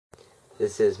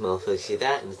This is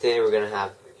MoFoCThat, and today we're going to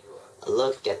have a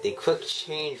look at the quick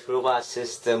change robot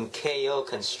system KO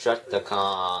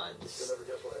Constructicons.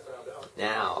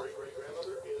 Now,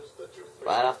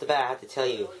 right off the bat, I have to tell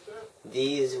you,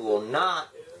 these will not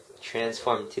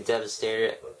transform to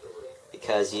Devastator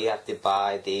because you have to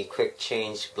buy the quick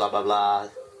change blah blah blah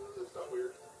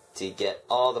to get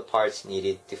all the parts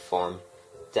needed to form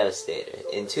Devastator.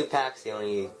 In 2 packs, they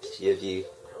only give you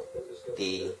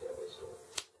the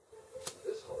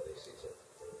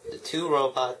 2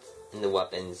 robots and the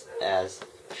weapons as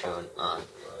shown on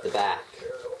the back.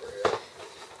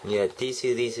 Yeah, these,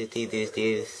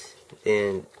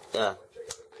 and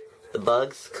the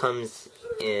bugs comes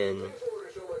in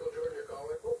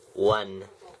one,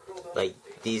 like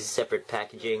these separate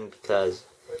packaging because,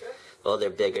 well, they're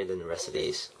bigger than the rest of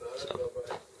these. So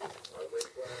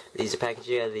these are packaged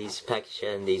together, these are packaged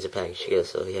together, and these are packaged together.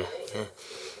 So yeah.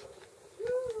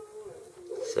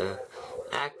 So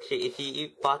actually, if you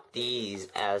bought these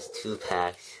as 2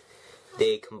 packs,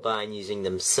 they combine using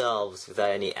themselves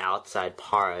without any outside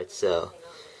parts. So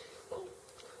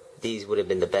these would have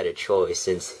been the better choice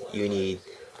since you need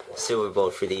silver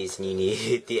bolt for these and you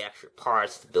need the extra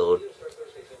parts to build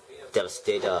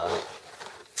Devastator.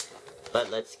 But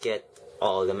let's get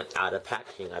all of them out of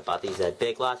packaging. I bought these at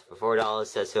Big Lots for $4.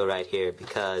 Says so right here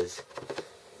because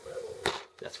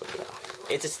that's what they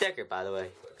are. It's a sticker, by the way.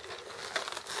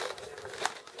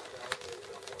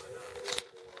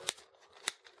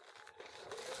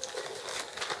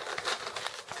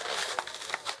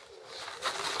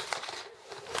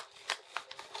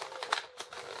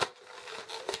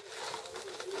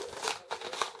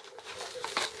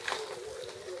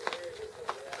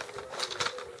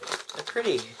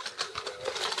 Pretty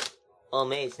well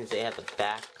made since they have a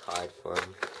back card for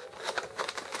them.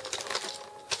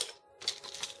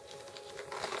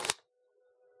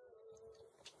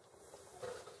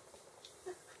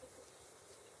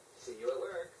 See you at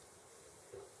work.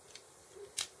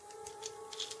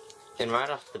 And right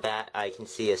off the bat, I can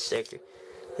see a sticker.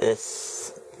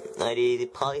 This the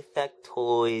MoFoCThat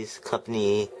Toys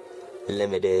Company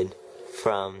Limited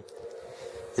from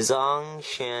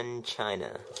Zhongshan,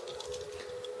 China.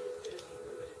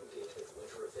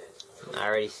 I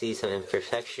already see some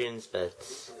imperfections, but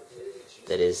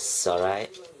that is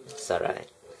alright. It's alright.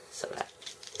 It's alright.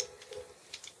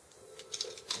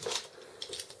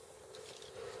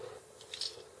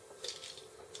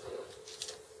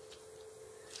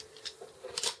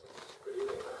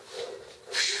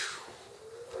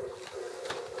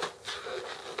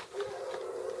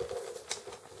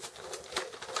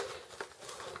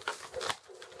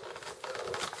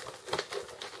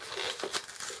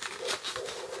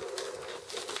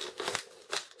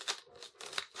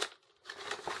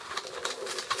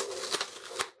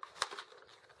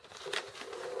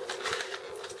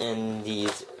 And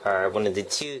these are one of the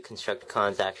 2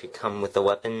 Constructicons that actually come with a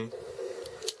weapon.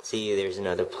 See, there's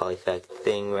another MoFoCThat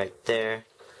thing right there.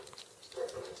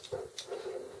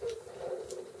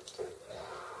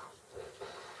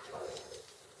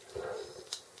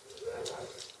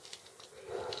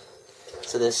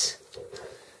 So this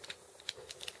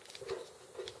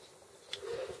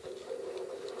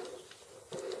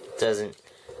doesn't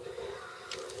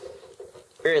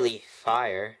really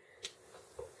fire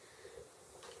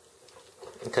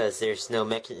because there's no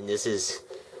mechanism. This is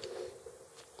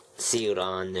sealed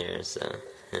on there, so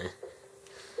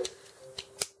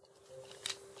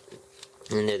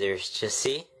and there's just,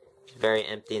 see, very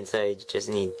empty inside. You just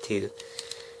need 2 of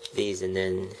these and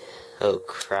then, oh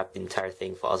crap, the entire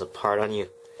thing falls apart on you.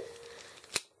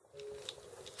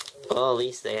 Well, at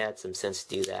least they had some sense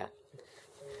to do that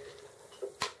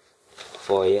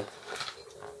for you.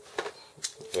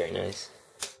 Very nice.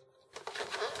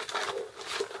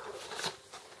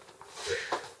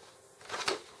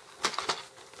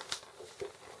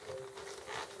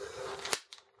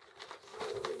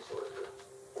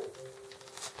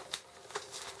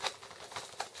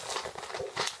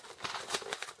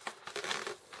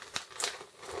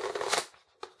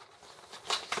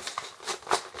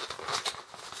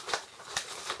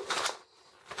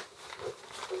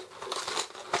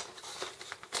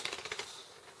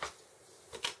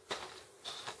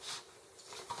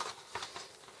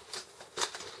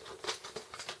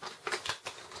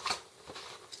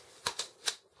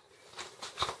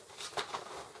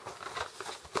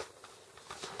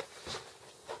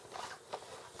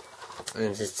 And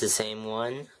if it's the same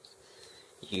one,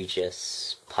 you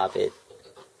just pop it.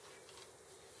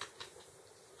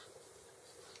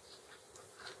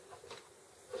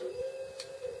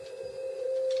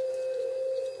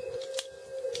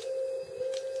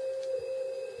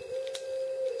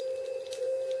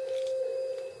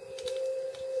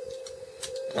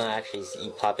 Actually,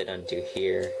 you pop it onto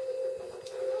here.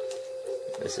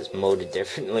 This is molded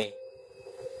differently.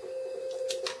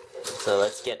 So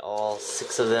let's get all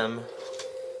 6 of them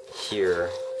here.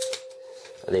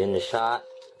 Are they in the shot?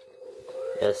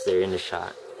 Yes, they're in the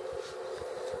shot.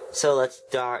 So let's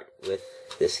start with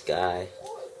this guy.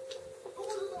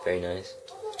 Very nice.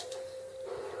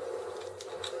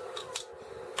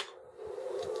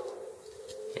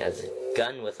 He has a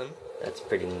gun with him. That's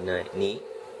pretty neat.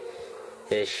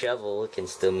 His shovel can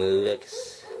still move,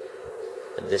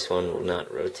 but this one will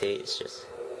not rotate. It's just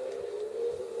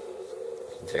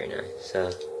very nice.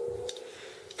 So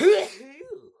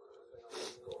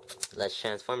let's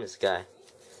transform this guy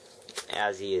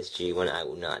as he is G when I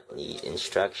will not need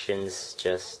instructions.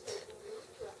 Just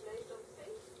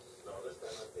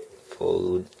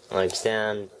pull legs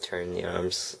down, turn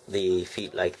the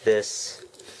feet like this.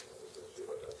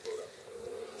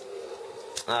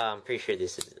 I'm pretty sure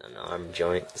this is an arm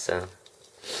joint, so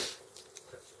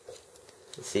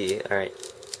let's see. Alright,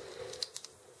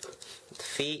 the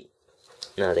feet,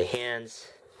 now the hands,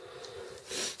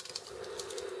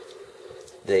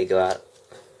 they go out.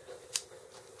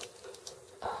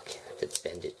 Okay, I have to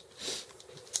bend it.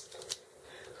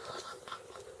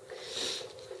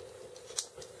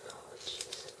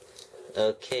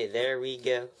 Okay, there we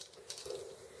go.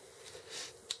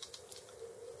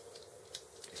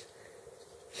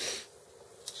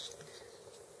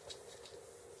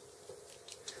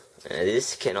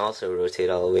 This can also rotate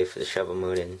all the way for the shovel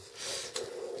mode, and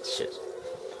it's just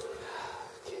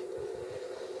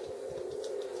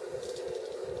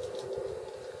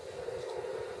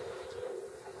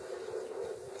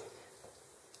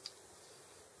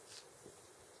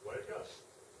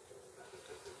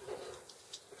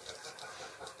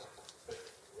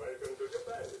welcome to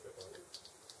Japan, Mr. Bond.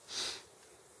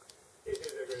 It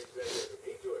is a great pleasure to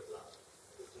meet you at last.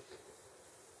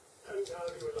 And how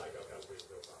do you like our country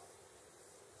so far?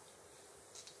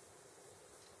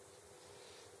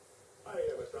 I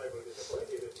am a trifle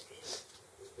disappointed at the ease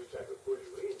with which I could pull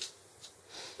you in.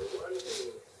 For one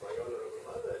thing, my honorable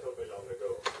mother told me long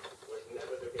ago was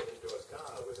never to get into a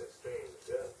car with a strange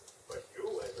girl. But you,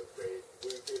 I'm afraid,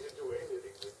 will get into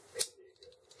anything with any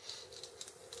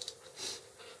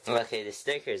girl. okay. The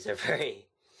stickers are very,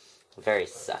 very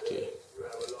sucky. You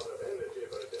have a lot of energy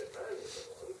for a dead man, Mr.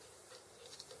 Bond.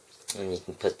 And you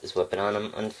can put this weapon on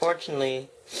them. Unfortunately,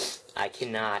 I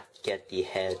cannot get the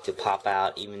head to pop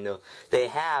out, even though they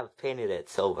have painted it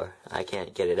silver. I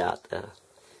can't get it out though.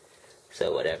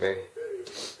 So whatever.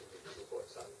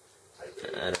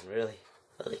 I don't really.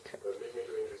 Holy crap. Permit me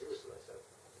to introduce myself.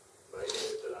 My name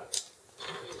is Delata.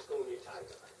 Please call me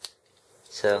Tiger.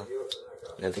 So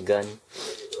another gun.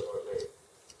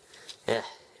 Yeah,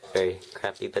 very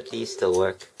crappy, but these still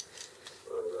work.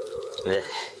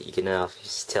 You can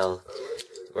obviously tell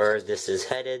where this is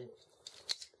headed.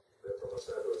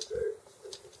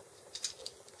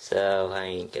 So I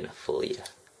ain't gonna fool you.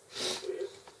 Please,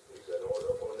 these an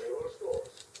order for naval stores.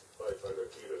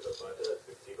 500 kilos of butter,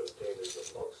 50 containers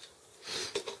of lox.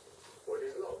 What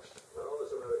is lox? Now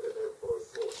it's American name for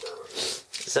small salmon.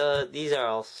 So these are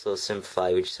also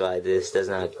simplified, which is why this does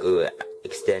not go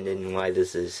extended and why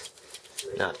this is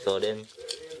not filled in.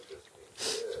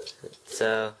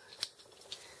 So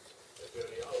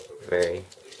very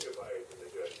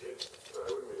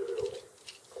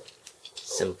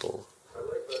simple.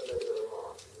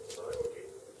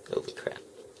 Holy crap.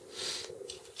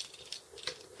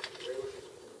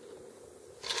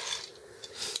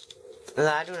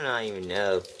 I do not even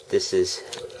know if this is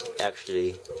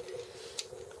actually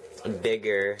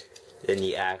bigger than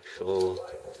the actual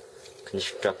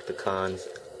Constructicons.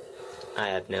 I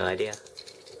have no idea.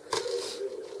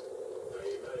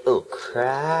 Oh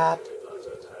crap.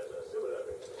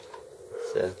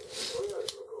 So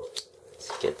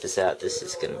let's get this out. This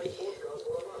is gonna be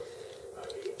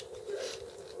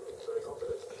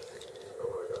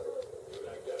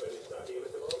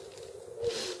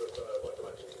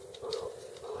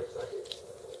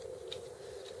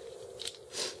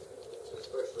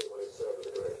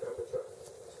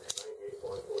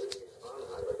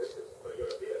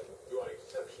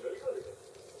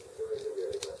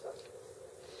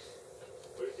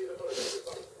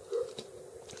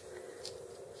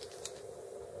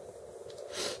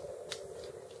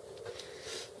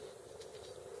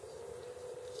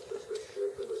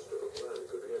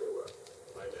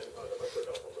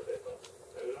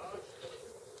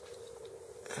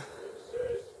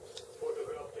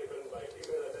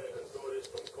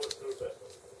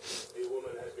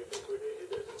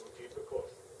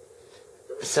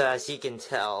so as you can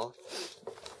tell,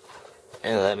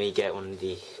 and let me get one of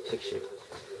the pictures.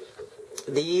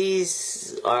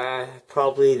 These are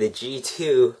probably the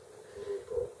G2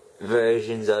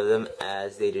 versions of them,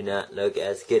 as they do not look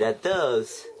as good as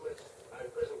those.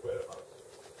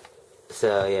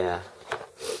 So yeah,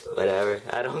 whatever.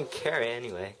 I don't care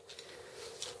anyway.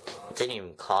 It didn't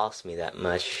even cost me that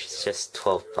much. It's just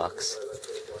 12 bucks.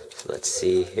 So let's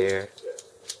see here.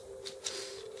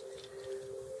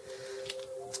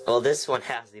 Well, this one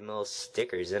has the most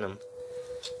stickers in them.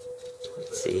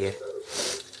 Let's see here.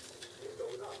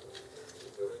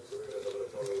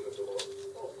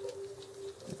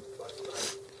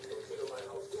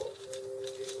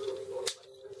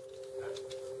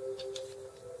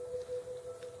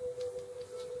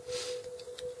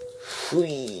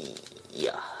 Whee!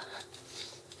 Yeah.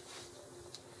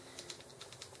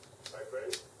 My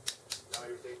friend, now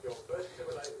you take your first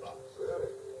civilized box. Really?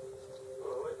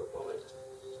 Oh, I like the point.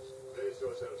 Place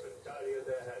yourself entirely in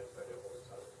their hands, my dear old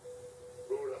son.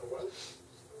 Rule number 1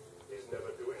 is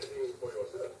never do anything for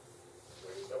yourself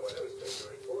when someone else can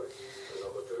do it for you. And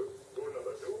number 2? Rule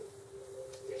number 2,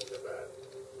 in Japan,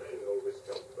 men always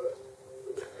jump first.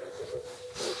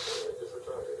 Just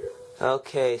return to here.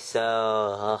 Okay, so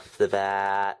off the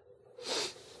bat,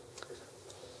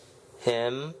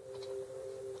 him.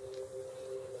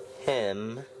 I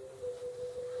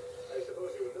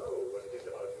suppose you know what it is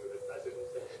about you that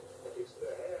fascinates them. It's the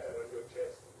hair on your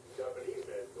chest. Japanese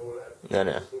men all have...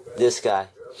 No.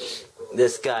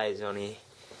 This guy is only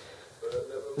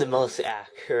the most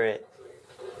accurate.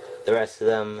 The rest of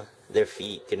them, their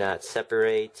feet do not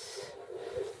separate.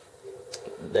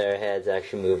 Their heads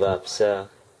actually move up, so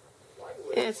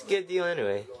yeah, it's a good deal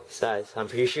anyway. Besides, I'm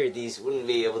pretty sure these wouldn't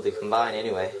be able to combine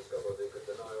anyway.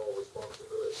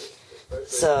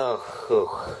 So,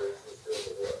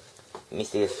 let me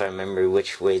see if I remember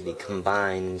which way they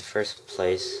combined in the first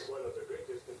place. One of the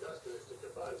greatest industrialists in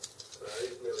Japan.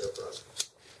 He's merely a front.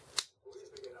 Please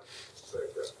begin up.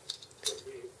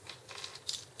 Proceed.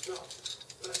 No.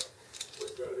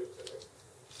 Which girl is today?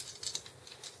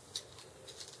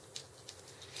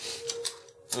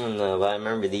 I don't know, but I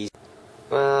remember these.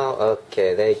 Well,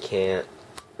 okay, they can't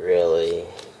really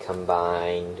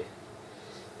combine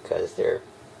because they're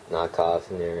knockoffs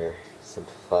and they're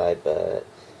simplified, but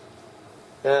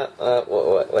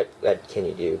what can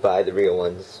you do? Buy the real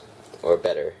ones or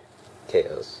better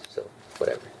KOs, so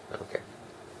whatever, I don't care.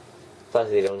 Plus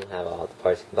they don't have all the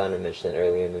parts combined. I mentioned it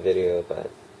earlier in the video, but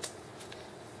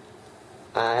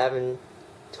I haven't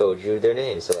told you their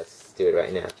names, so let's do it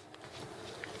right now.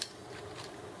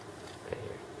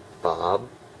 Bob,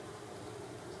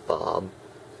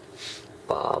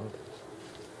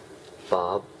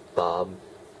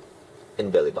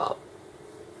 and Billy Bob.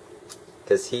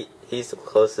 Because he's the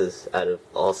closest out of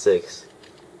all 6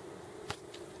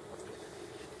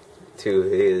 to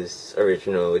his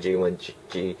original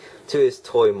G1G, to his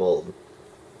toy mold.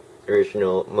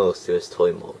 Original most to his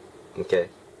toy mold. Okay?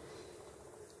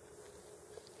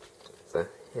 So,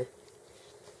 yeah.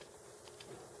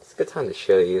 It's a good time to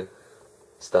show you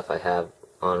stuff I have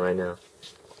on right now.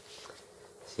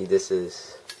 See, this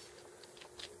is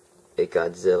a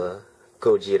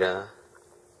Gojira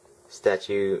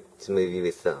statue. It's a movie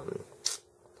with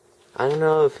I don't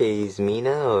know if he's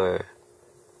Mina or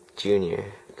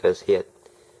Junior, because he had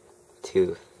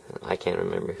 2. I can't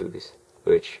remember who's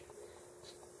which.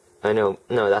 I know,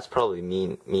 no, that's probably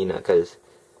Mina, because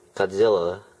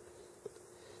Godzilla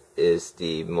is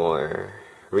the more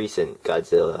recent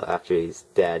Godzilla after his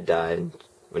dad died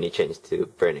when he changed to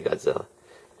Brandon Godzilla.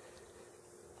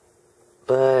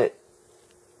 But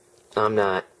I'm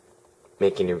not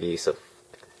making reviews of.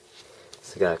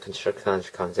 So we got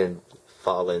Constructicons and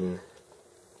Fallen,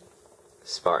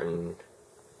 Spartan.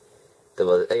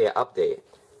 Yeah, update.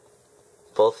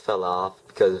 Both fell off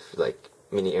because of like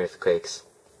mini earthquakes,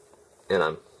 and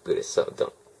I'm Buddhist, so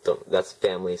don't. That's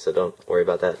family, so don't worry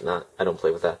about that. I don't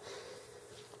play with that.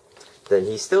 Then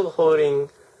he's still holding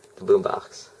the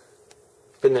boombox.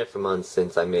 Been there for months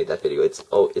since I made that video.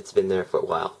 It's been there for a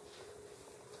while.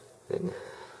 Then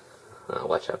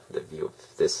watch out for the view of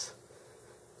this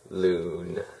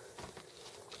loon.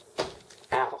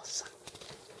 Ow!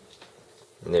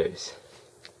 And there's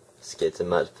Skids and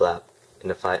Mudflap in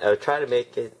the fight. I would try to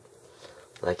make it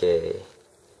like a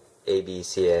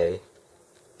ABCA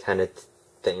kind of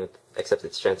thing, except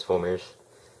it's Transformers.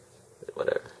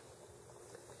 Whatever.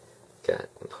 Got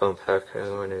Power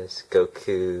Corners,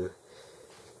 Goku.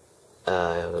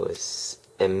 It was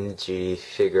MG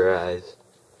Figure Eyes.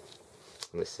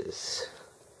 This is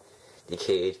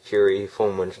Decayed Fury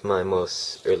from one of my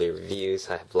most early reviews.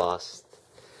 I have lost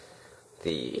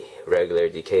the regular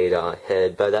Decayed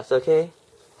head, but that's okay.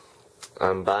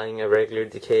 I'm buying a regular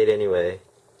Decayed anyway.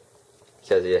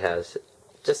 because it has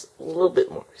just a little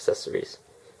bit more accessories.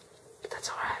 But that's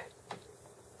alright.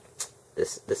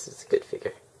 This is a good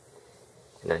figure.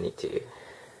 And I need to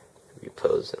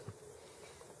repose him.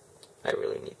 I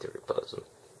really need to repose him.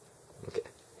 Okay.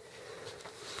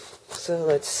 So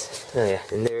let's... Oh yeah,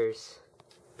 and there's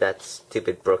that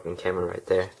stupid broken camera right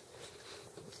there.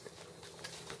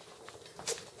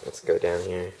 Let's go down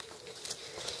here.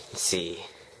 Let's see.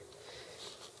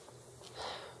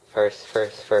 First,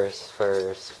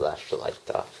 flashlight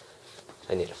though.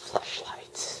 I need a flashlight.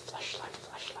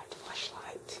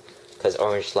 Because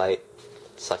orange light,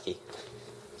 sucky.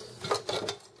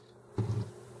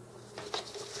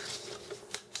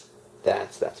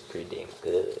 That's pretty damn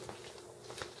good.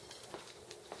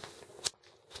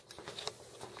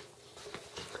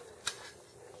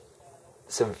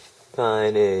 Some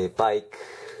find a bike,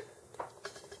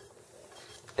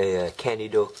 a candy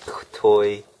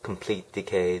toy, complete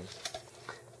decayed,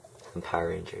 some Power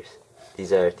Rangers.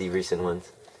 These are the recent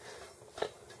ones.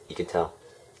 You can tell.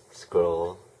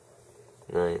 Scroll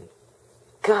 9.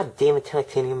 God damn it,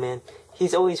 Titanium Man.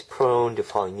 He's always prone to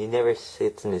falling. He never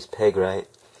sits in his peg right.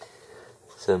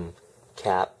 Some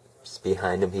caps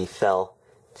behind him. He fell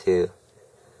to.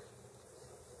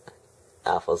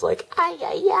 Alpha's like, ay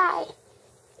ay ay.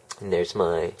 And there's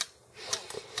my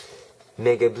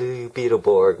Mega Blue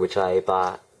Beetleborg, which I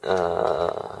bought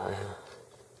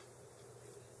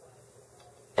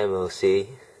MoC.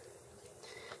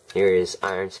 Here is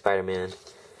Iron Spider-Man,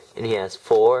 and he has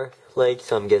 4 legs,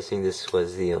 so I'm guessing this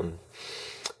was the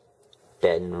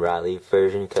Ben Riley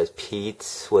version, because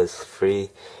Pete's was free.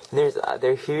 And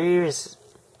here's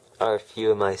are a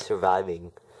few of my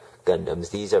surviving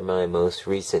Gundams. These are my most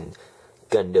recent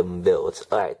Gundam builds.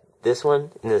 Alright, this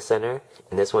one in the center,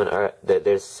 and this one are they're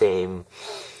the same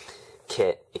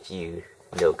kit. If you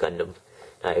know Gundam,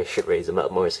 I should raise them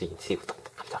up more so you can see what I'm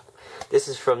talking about. This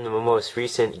is from the most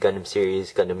recent Gundam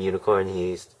series, Gundam Unicorn.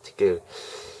 He's to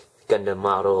Gundam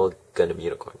model, Gundam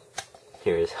Unicorn.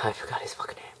 Here is, I forgot his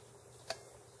fucking name.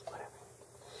 Whatever.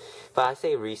 But I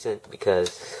say recent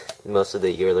because most of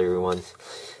the earlier ones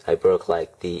I broke,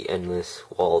 like the Endless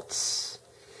Waltz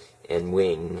and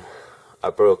Wing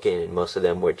are broken, and most of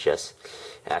them were just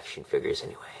action figures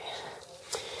anyway.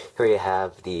 Here we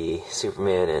have the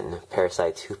Superman and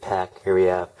Parasite 2-pack. Here we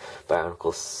have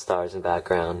Bionicle Stars in the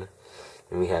background.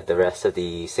 And we have the rest of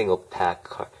the single pack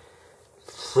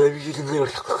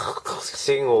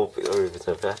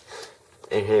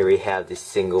and here we have the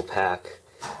single pack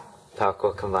Power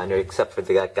Core Combiner, except for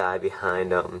that guy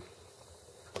behind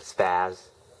Spaz.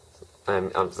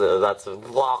 That's a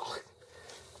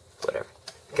whatever.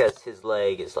 Because his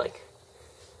leg is like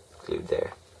glued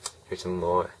there. Here's some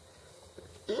more.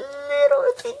 Little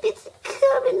itsy bitsy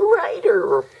Kamen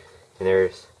Rider. And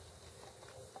there's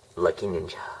Lucky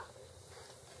Ninja.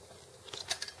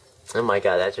 Oh my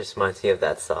god, that just reminds me of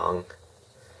that song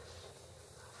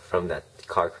from that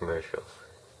car commercial.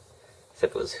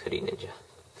 Except it was Hoodie Ninja.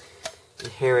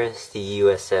 And here is the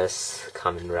USS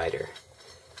Kamen Rider.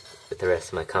 With the rest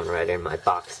of my Kamen Rider and my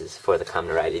boxes for the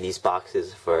Kamen Rider. These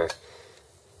boxes for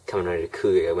Kamen Rider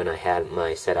Kuya when I had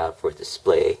my set out for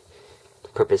display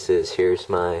purposes. Here's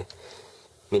my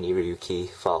Mini Ryuki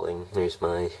falling. Here's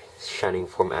my Shining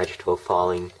Form Agito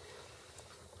falling.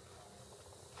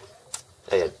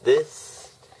 Oh yeah, this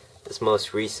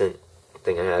most recent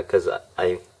thing I have, because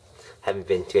I haven't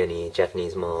been to any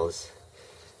Japanese malls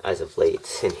as of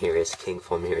late. And here is King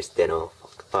Form, here is Deno,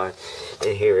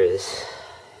 and here is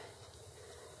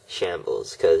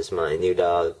Shambles, because my new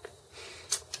dog,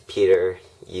 Peter,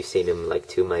 you've seen him like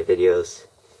 2 of my videos,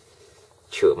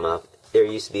 chew him up. There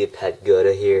used to be a Pet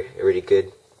Goda here, a really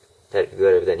good Pet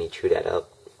Goda, but then he chewed that up.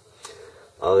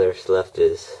 All there's left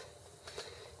is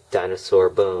dinosaur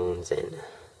bones and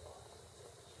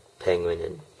penguin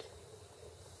and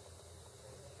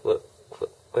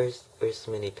where's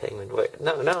the mini penguin?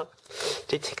 No,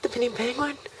 did he take the mini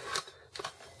penguin?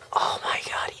 Oh my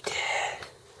god, he did.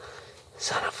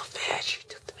 Son of a bitch, he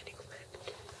took the mini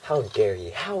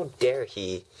penguin. How dare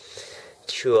he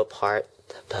chew apart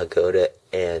the pagoda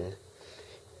and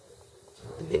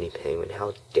the mini penguin?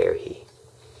 How dare he?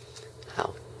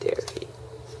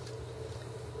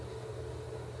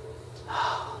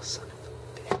 Oh, son of a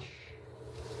bitch.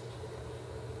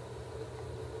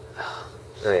 Oh,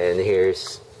 and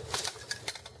here's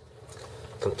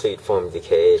Complete Form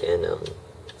Decayed and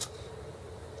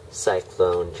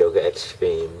Cyclone Joga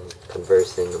Extreme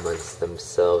conversing amongst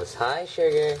themselves. Hi,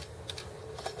 Sugar!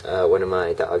 One of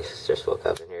my dogs just woke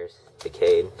up, and here's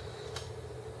Decayed.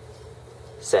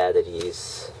 Sad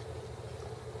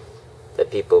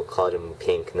that people called him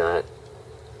pink, not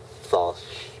false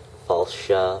shit.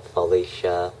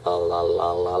 Felicia, la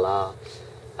la la la.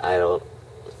 I don't.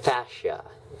 Fascia.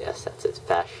 Yes, that's it.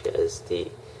 Fascia is the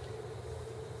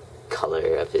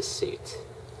color of his suit.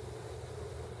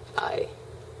 I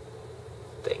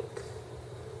think.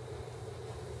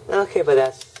 Okay, but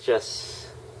that's just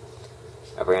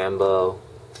a Rambo.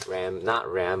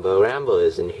 Not Rambo. Rambo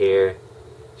isn't here.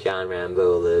 John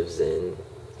Rambo lives in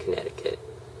Connecticut.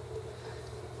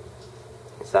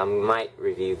 So I might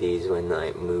review these when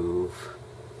I move.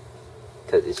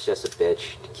 Because it's just a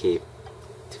bitch to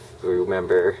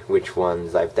remember which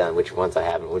ones I've done, which ones I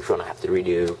haven't, which one I have to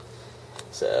redo.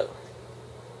 So,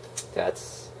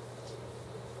 that's...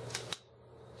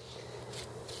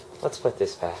 Let's put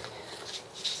this back.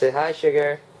 Say hi,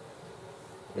 sugar.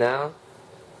 No?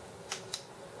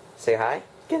 Say hi?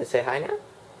 Gonna say hi now?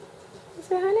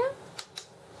 Say hi now?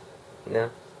 No?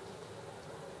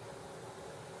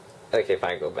 Okay,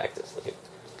 fine, go back to sleep.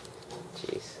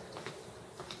 Jeez.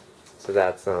 So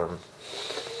that's,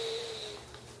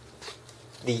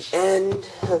 the end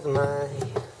of my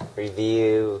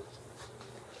review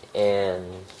and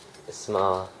a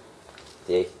small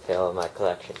detail of my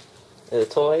collection. The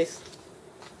toys,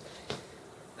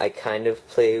 I kind of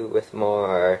play with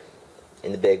more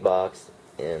in the big box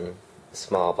and the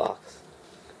small box,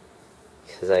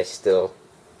 because I still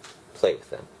play with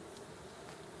them.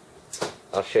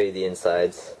 I'll show you the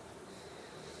insides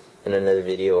in another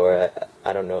video, or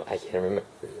I don't know, I can't remember,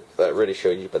 but I already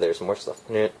showed you, but there's more stuff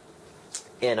in it.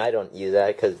 And I don't use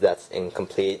that because that's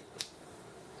incomplete.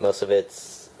 Most of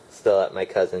it's still at my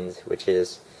cousin's, which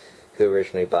is who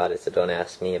originally bought it, so don't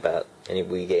ask me about any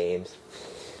Wii games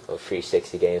or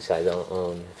 360 games, so I don't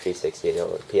own 360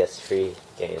 or PS3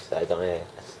 games, so I don't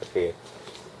ask for you.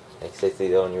 Like,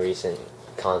 the only recent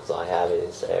console I have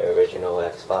is the original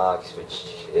Xbox,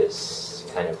 which is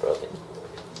kind of broken.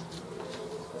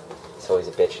 It's always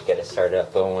a bitch to get it started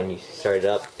up, but when you start it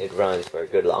up, it runs for a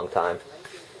good long time.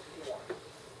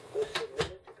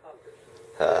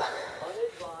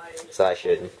 So I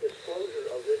should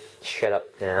shut up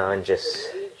now and just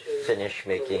finish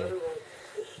making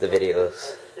the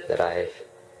videos that I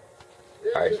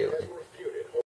are doing.